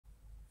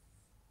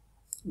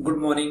Good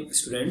morning,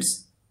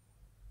 students.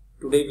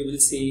 Today we will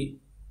see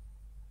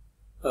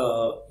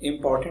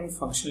important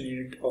functional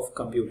unit of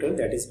computer,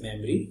 that is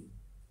memory.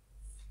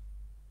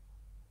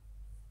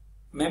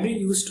 Memory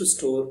used to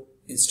store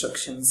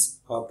instructions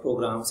or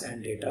programs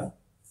and data.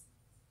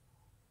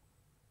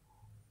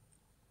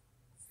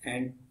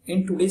 And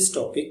in today's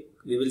topic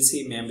we will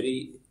see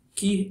memory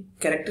key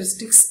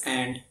characteristics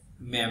and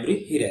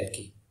memory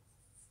hierarchy.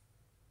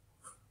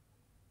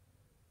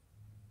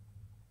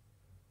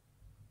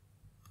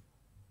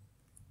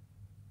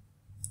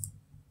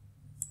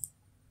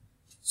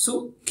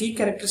 So key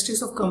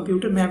characteristics of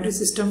computer memory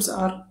systems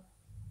are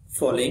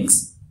following.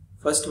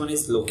 First one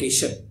is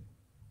location.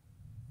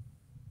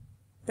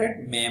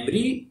 That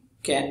memory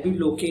can be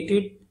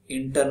located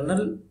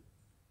internal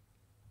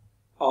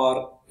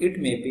or it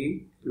may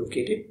be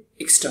located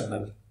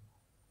external.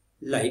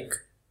 Like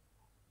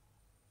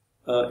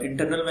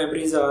internal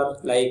memories are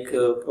like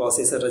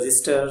processor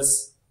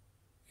registers,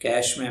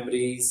 cache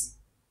memories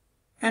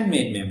and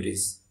main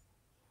memories.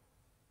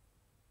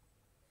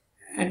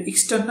 And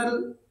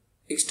externally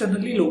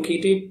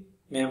located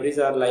memories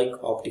are like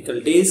optical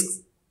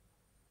disks,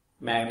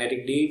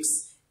 magnetic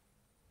disks,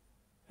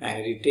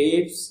 magnetic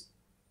tapes,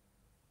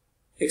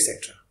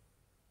 etc.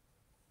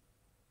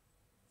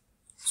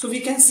 So we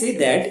can say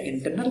that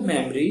internal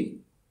memory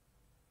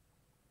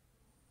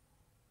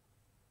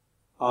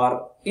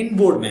or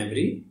inboard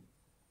memory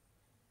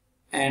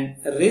and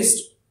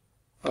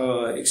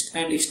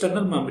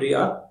external memory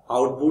are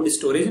outboard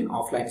storage and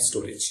offline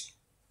storage.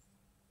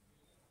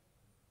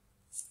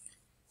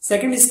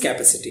 Second is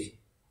capacity.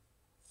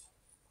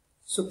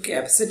 So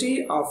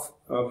capacity of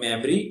a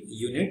memory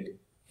unit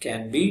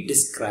can be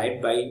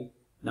described by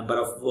number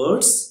of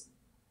words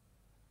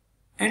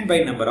and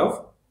by number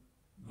of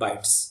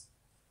bytes.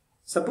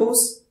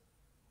 Suppose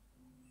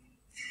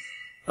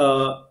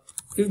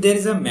if there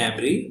is a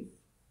memory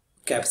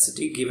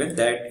capacity given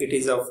that it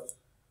is of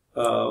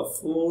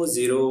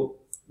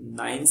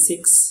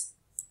 4096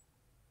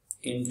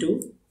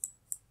 into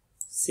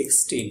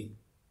 16.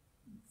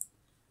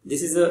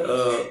 This is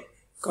a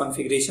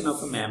configuration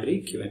of a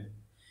memory given.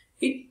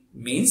 It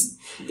means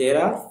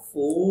there are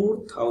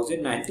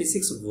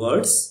 4096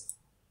 words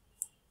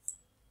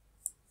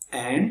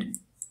and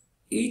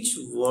each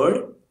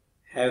word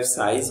have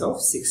size of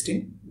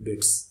 16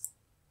 bits.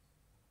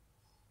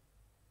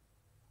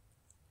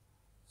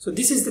 So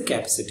this is the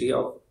capacity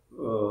of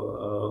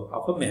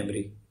a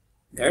memory,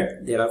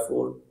 that there are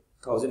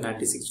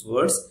 4096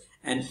 words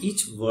and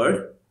each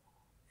word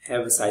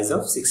have a size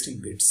of 16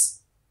 bits.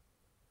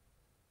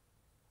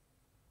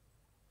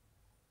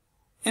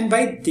 And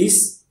by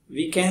this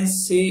we can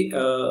say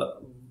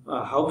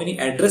how many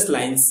address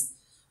lines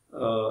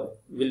will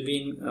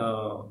be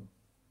in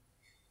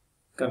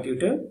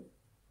computer.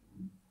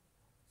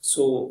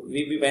 So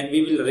when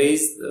we will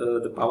raise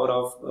the power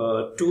of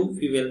 2,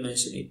 we will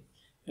mention it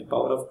the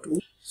power of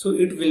 2. So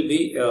it will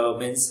be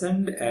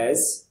mentioned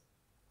as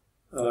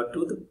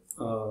to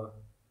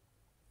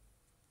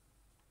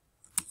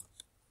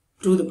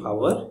the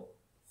power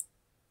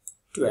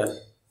 12.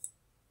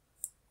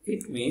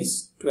 It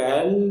means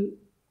 12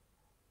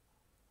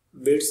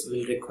 bits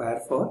will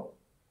require for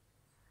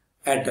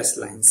address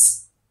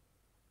lines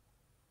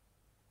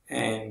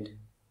and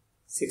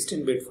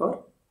 16 bit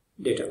for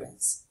data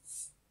lines.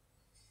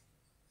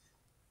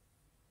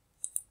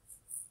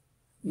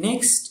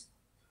 Next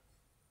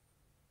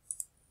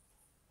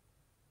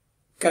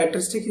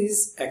characteristic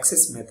is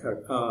access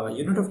method,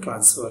 unit of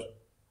transfer.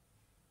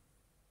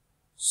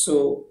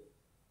 So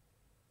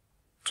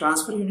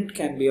transfer unit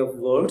can be of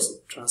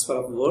words, transfer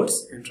of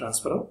words and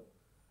transfer of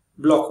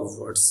block of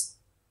words.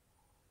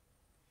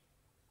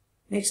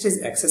 Next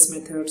is access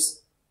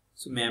methods.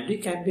 So memory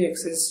can be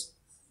accessed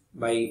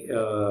by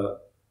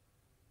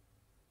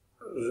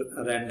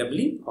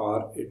randomly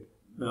or it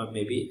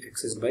may be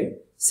accessed by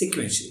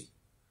sequentially.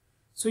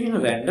 So in a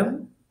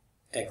random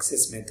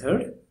access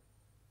method,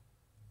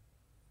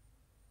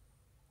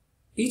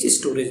 each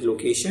storage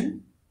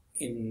location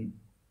in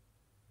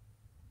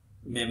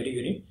memory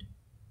unit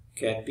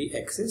can be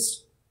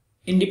accessed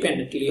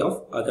independently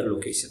of other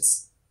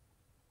locations.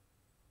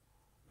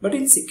 But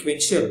in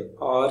sequential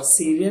or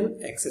serial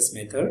access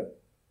method,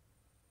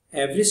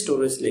 every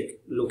storage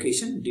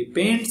location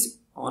depends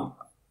on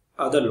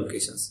other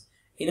locations.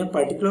 In a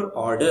particular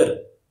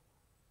order,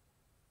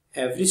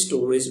 every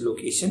storage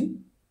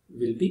location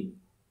will be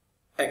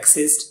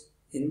accessed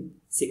in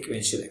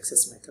sequential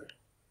access method.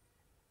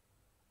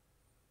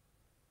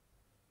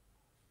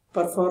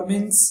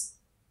 Performance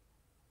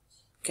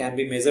can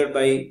be measured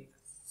by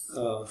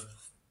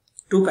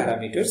two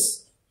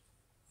parameters.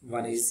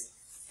 One is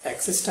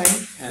access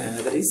time and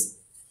another is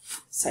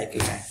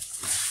cycle time.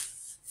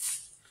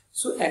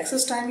 So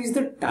access time is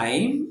the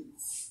time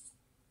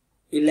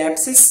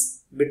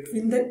elapses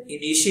between the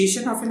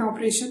initiation of an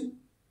operation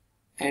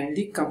and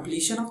the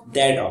completion of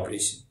that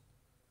operation.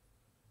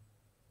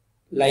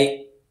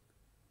 Like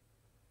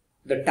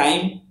the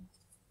time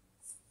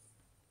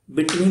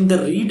between the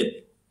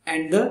read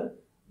and the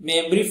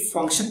memory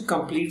function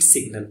complete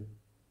signal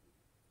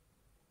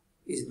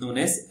is known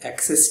as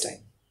access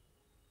time.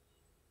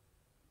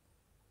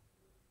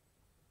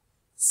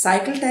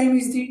 Cycle time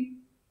is the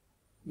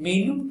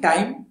minimum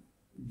time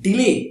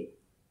delay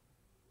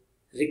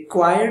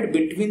required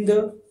between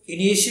the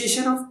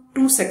initiation of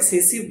two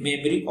successive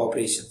memory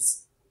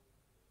operations,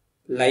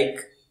 like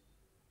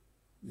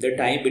the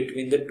time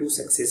between the two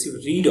successive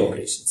read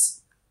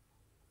operations.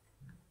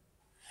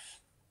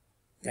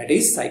 That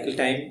is, cycle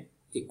time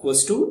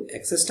equals to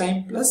access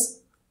time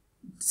plus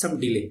some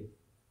delay.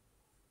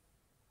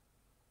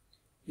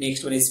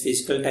 Next one is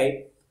physical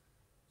type.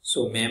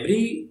 So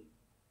memory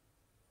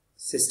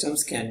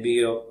systems can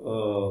be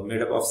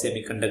made up of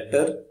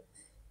semiconductor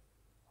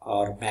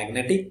or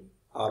magnetic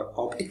or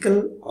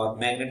optical or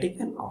magnetic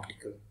and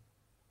optical.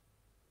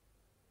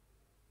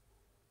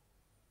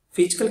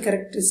 Physical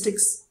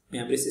characteristics: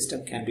 memory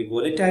system can be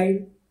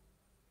volatile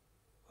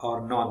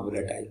or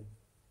non-volatile.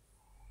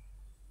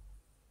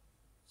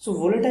 So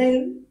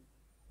volatile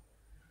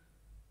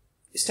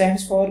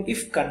stands for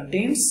if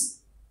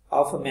contents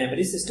of a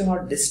memory system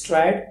are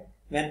destroyed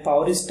when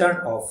power is turned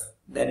off,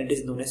 then it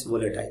is known as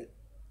volatile.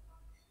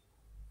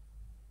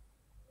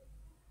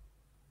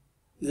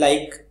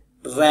 Like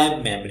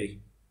RAM memory.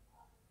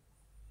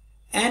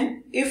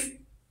 And if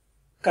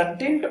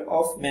content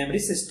of memory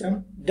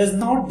system does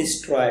not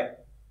destroy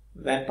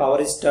when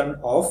power is turned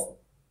off,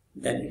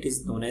 then it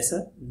is known as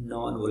a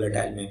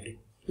non-volatile memory,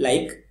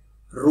 like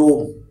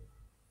ROM.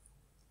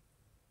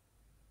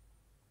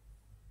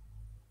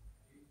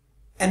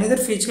 Another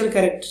physical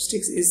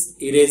characteristic is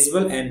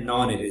erasable and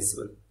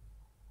non-erasable.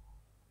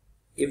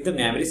 If the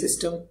memory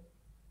system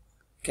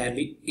can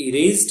be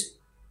erased,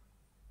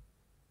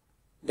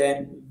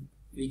 then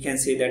we can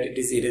say that it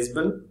is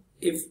erasable.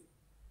 If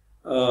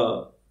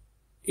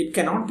it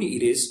cannot be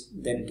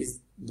erased, then it is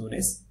known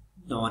as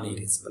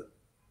non-erasable.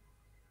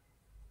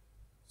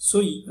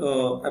 So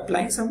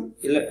applying some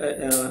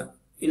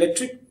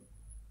electric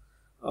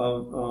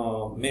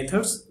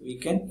methods, we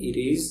can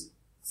erase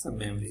some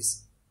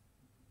memories.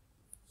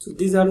 So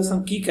these are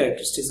some key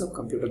characteristics of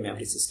computer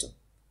memory system.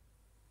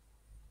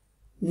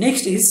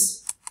 Next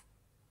is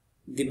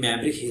the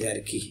memory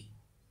hierarchy.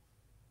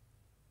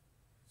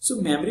 So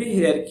memory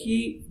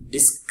hierarchy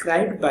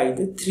described by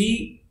the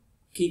three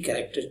key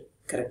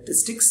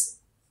characteristics.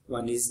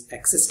 One is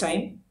access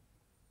time,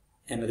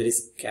 another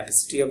is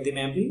capacity of the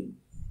memory,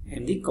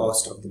 and the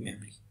cost of the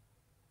memory.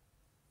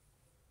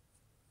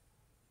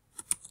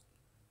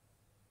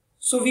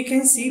 So we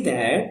can see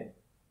that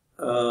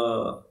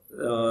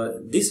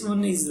this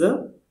one is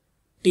the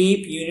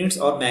tape units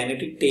or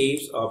magnetic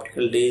tapes,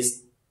 optical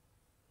disk,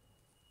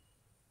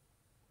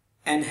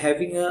 and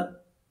having a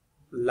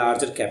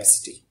larger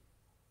capacity.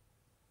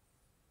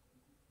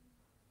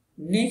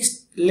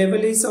 Next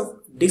level is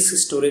of disk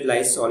storage,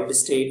 like solid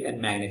state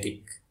and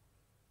magnetic.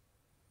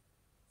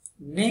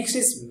 Next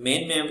is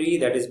main memory,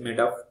 that is made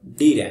of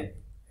DRAM,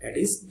 that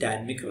is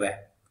dynamic RAM,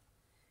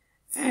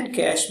 and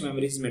cache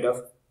memory is made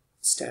of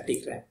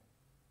static RAM.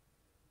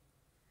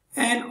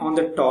 And on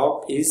the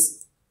top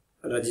is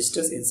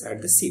registers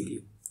inside the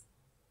CPU.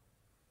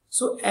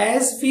 So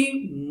as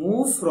we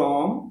move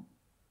from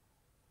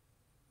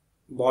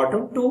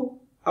bottom to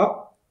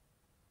up,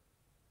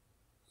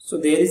 so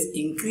there is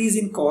increase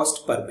in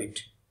cost per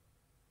bit.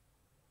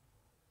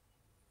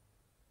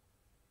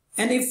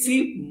 And if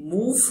we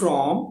move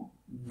from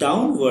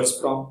downwards,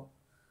 from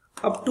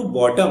up to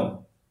bottom,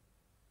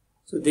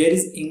 so there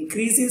is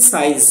increase in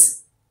size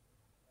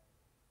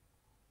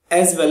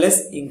as well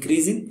as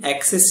increase in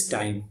access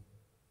time.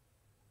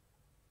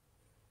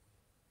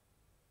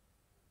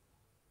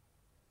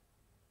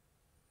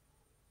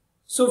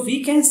 So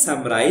we can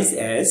summarize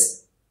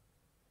as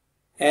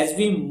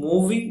we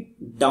moving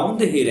down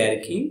the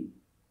hierarchy,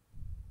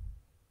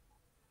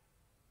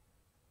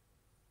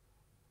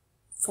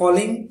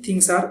 following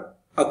things are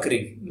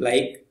occurring,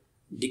 like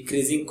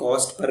decreasing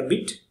cost per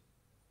bit,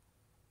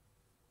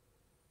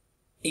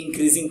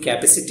 increasing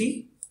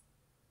capacity,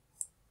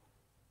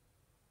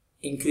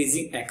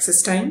 increasing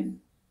access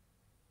time,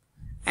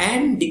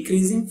 and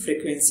decreasing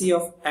frequency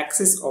of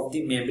access of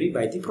the memory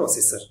by the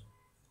processor.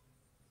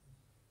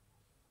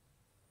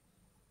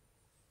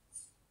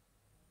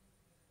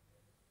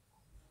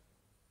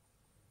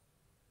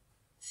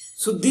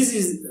 So this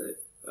is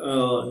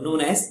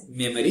known as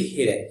memory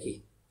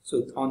hierarchy.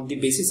 So on the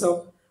basis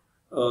of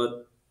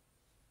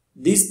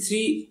these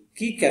three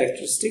key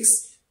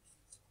characteristics,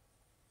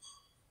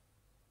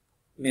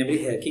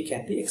 memory hierarchy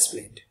can be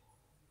explained.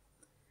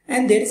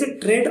 And there is a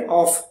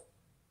trade-off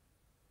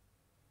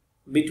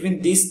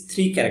between these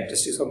three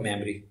characteristics of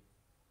memory.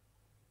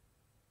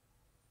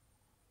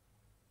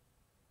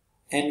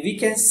 And we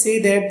can say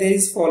that there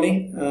is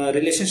following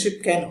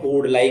relationship can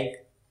hold, like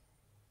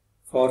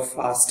for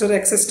faster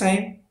access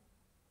time,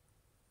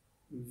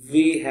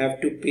 we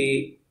have to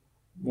pay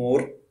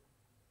more.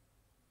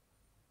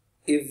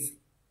 If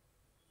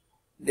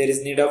there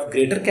is need of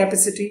greater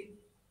capacity,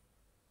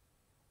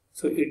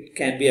 so it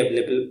can be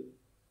available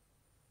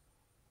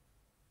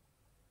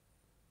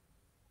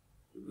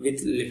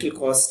with little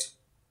cost.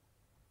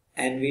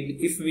 And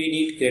if we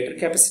need greater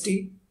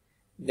capacity,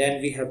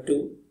 then we have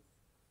to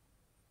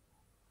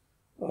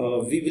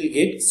we will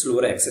get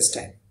slower access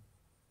time.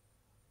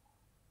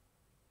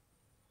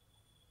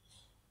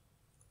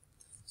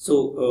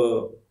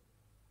 So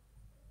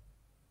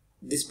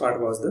this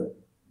part was the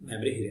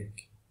memory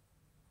hierarchy,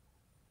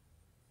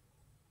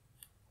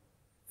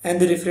 and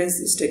the reference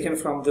is taken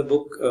from the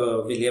book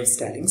William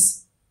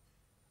Stallings.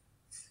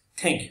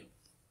 Thank you.